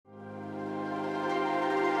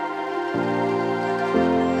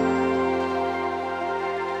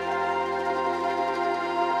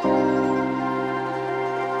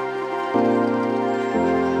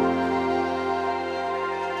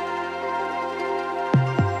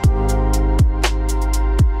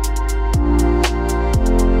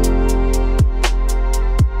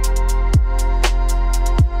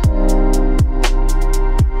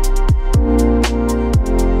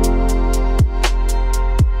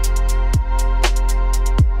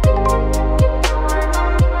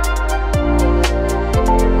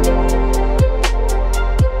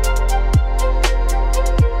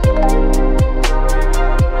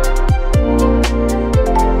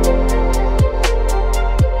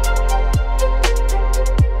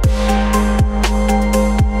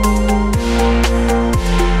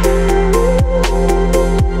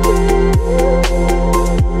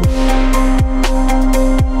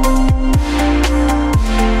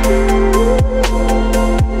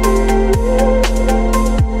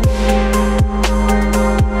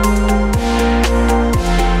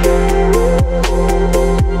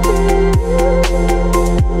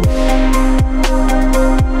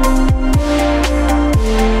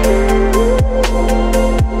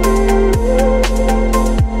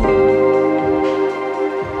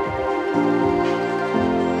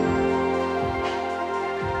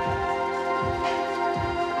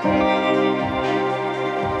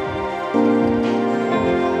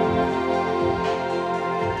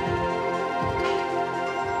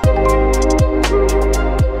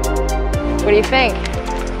What do you think?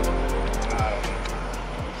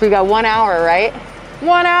 We got 1 hour, right?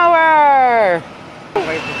 1 hour!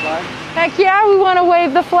 Wave the flag? Heck yeah, we want to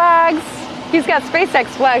wave the flags. He's got SpaceX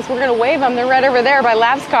flags. We're going to wave them. They're right over there by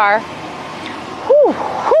Lab's car. Whew,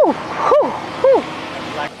 whew, whew, whew.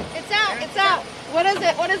 It's out, it's out. What is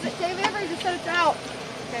it? What is it? Dave Avery just said it's out.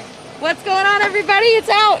 Okay. What's going on, everybody? It's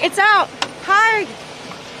out, it's out. Hi.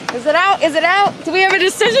 Is it out? Is it out? Do we have a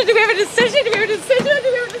decision? Do we have a decision? Do we have a decision?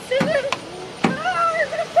 Do we have a decision? Oh, we're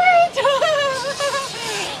going to faint.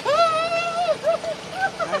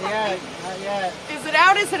 Not yet, not yet. Is it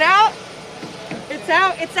out? Is it out? It's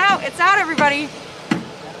out, it's out, it's out, everybody. Not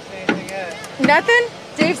saying anything yet. Nothing?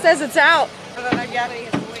 Dave says it's out.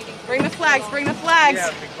 Bring the flags, bring the flags.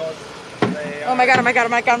 Yeah, because they, oh my god, oh my god, oh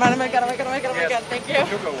my god, oh my god, oh my god, oh my god, oh my god, thank you. It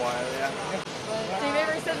took a while, yeah. Dave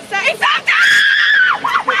Avery says it's out. It's out!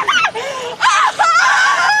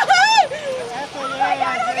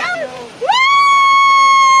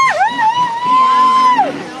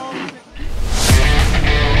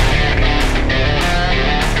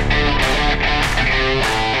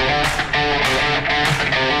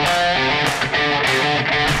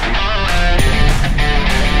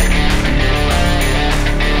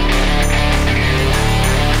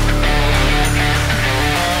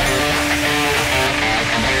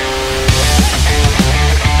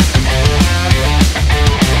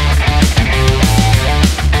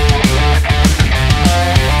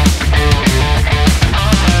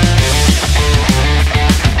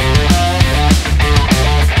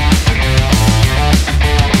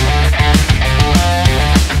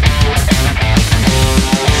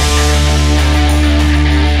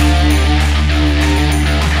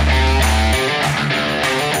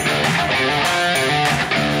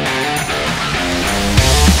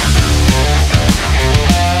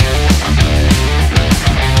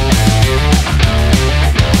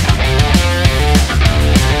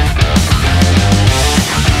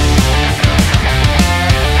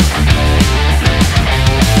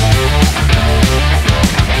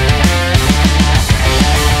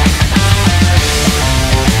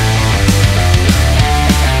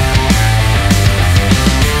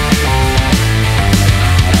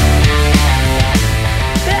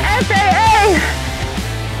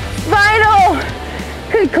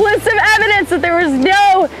 Conclusive evidence that there was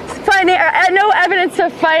no evidence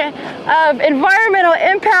of environmental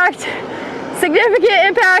impact, significant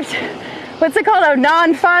impact. What's it called? A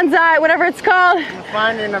non-FONSI, whatever it's called. A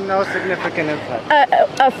finding of no significant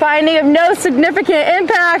impact. A finding of no significant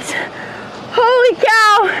impact. Holy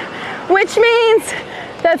cow! Which means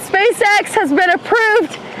that SpaceX has been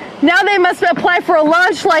approved. Now they must apply for a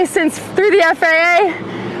launch license through the FAA.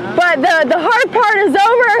 But the hard part is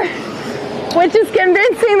over, which is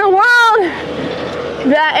convincing the world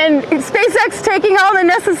that, and SpaceX taking all the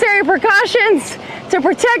necessary precautions to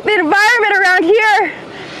protect the environment around here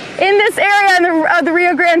in this area of the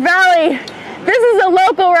Rio Grande Valley. This is a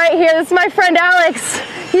local right here. This is my friend Alex.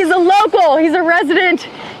 He's a local, he's a resident.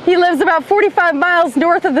 He lives about 45 miles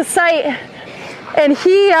north of the site. And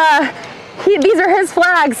these are his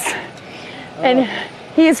flags. And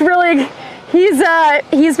he's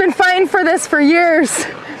been fighting for this for years.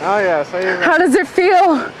 Oh yeah, so how does it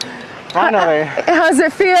feel? Finally. How does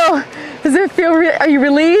it feel? Does it feel, are you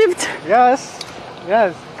relieved? Yes,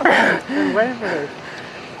 yes. Been waiting for this.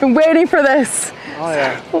 Been waiting for this. Oh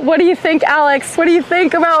yeah. What do you think, Alex? What do you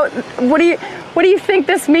think about, what do you think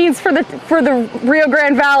this means for the Rio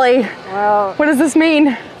Grande Valley? Well, what does this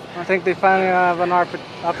mean? I think they finally have an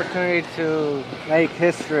opportunity to make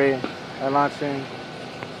history by launching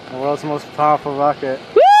the world's most powerful rocket.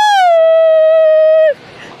 Woo!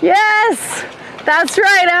 Yes! That's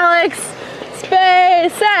right, Alex!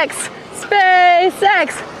 SpaceX!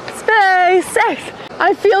 SpaceX! SpaceX!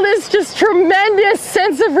 I feel this just tremendous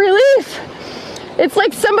sense of relief. It's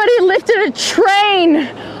like somebody lifted a train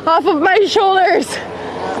off of my shoulders.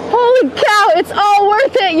 Holy cow, it's all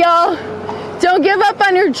worth it, y'all. Don't give up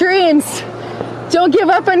on your dreams. Don't give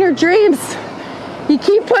up on your dreams. You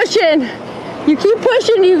keep pushing. You keep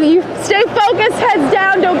pushing. You stay focused, heads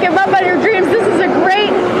down. Don't give up on your dreams. This is a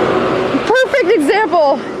great, perfect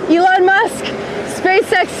example. Elon Musk,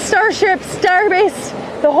 SpaceX, Starship, Starbase,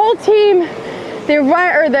 the whole team, the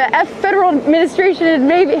Federal Administration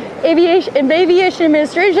and Aviation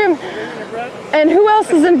Administration, and who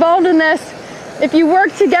else is involved in this? If you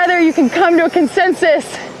work together, you can come to a consensus,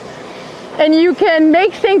 and you can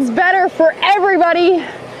make things better for everybody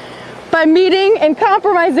by meeting and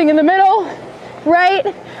compromising in the middle, right?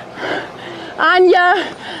 Anya,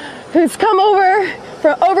 who's come over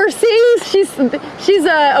from overseas, she's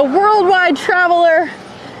a worldwide traveler.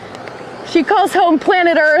 She calls home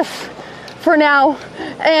planet Earth for now.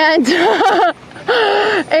 And,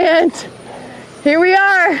 and here we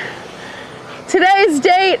are. Today's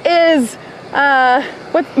date is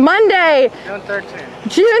Monday, June 13th.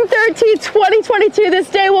 June 13th, 2022. This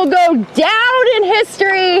day will go down in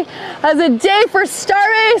history as a day for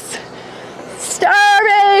Starbase.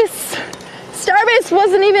 Starbase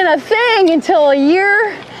wasn't even a thing until a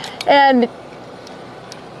year and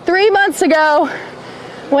 3 months ago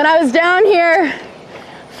when I was down here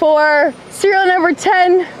for serial number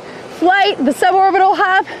 10 flight, the suborbital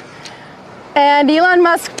hop, and Elon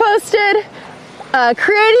Musk posted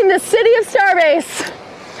creating the city of Starbase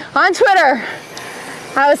on Twitter.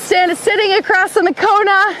 I was sitting across in the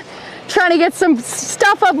Kona trying to get some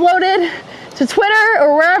stuff uploaded to Twitter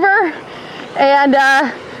or wherever, and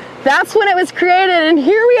that's when it was created. And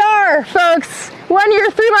here we are, folks. 1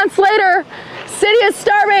 year, 3 months later, city of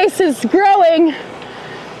Starbase is growing.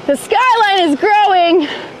 The skyline is growing.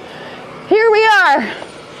 Here we are.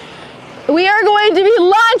 We are going to be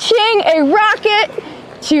launching a rocket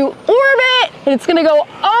to orbit. It's going to go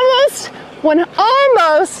almost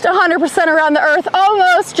 100% around the Earth,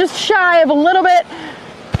 almost just shy of a little bit.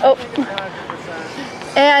 Oh.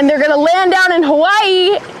 And they're going to land down in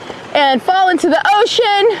Hawaii and fall into the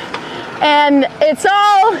ocean. And it's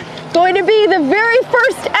all going to be the very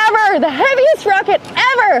first ever, the heaviest rocket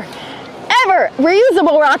ever,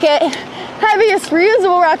 reusable rocket, heaviest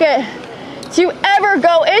reusable rocket to ever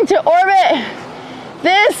go into orbit.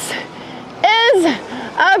 This is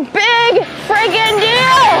a big freaking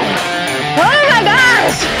deal. Oh my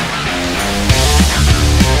gosh.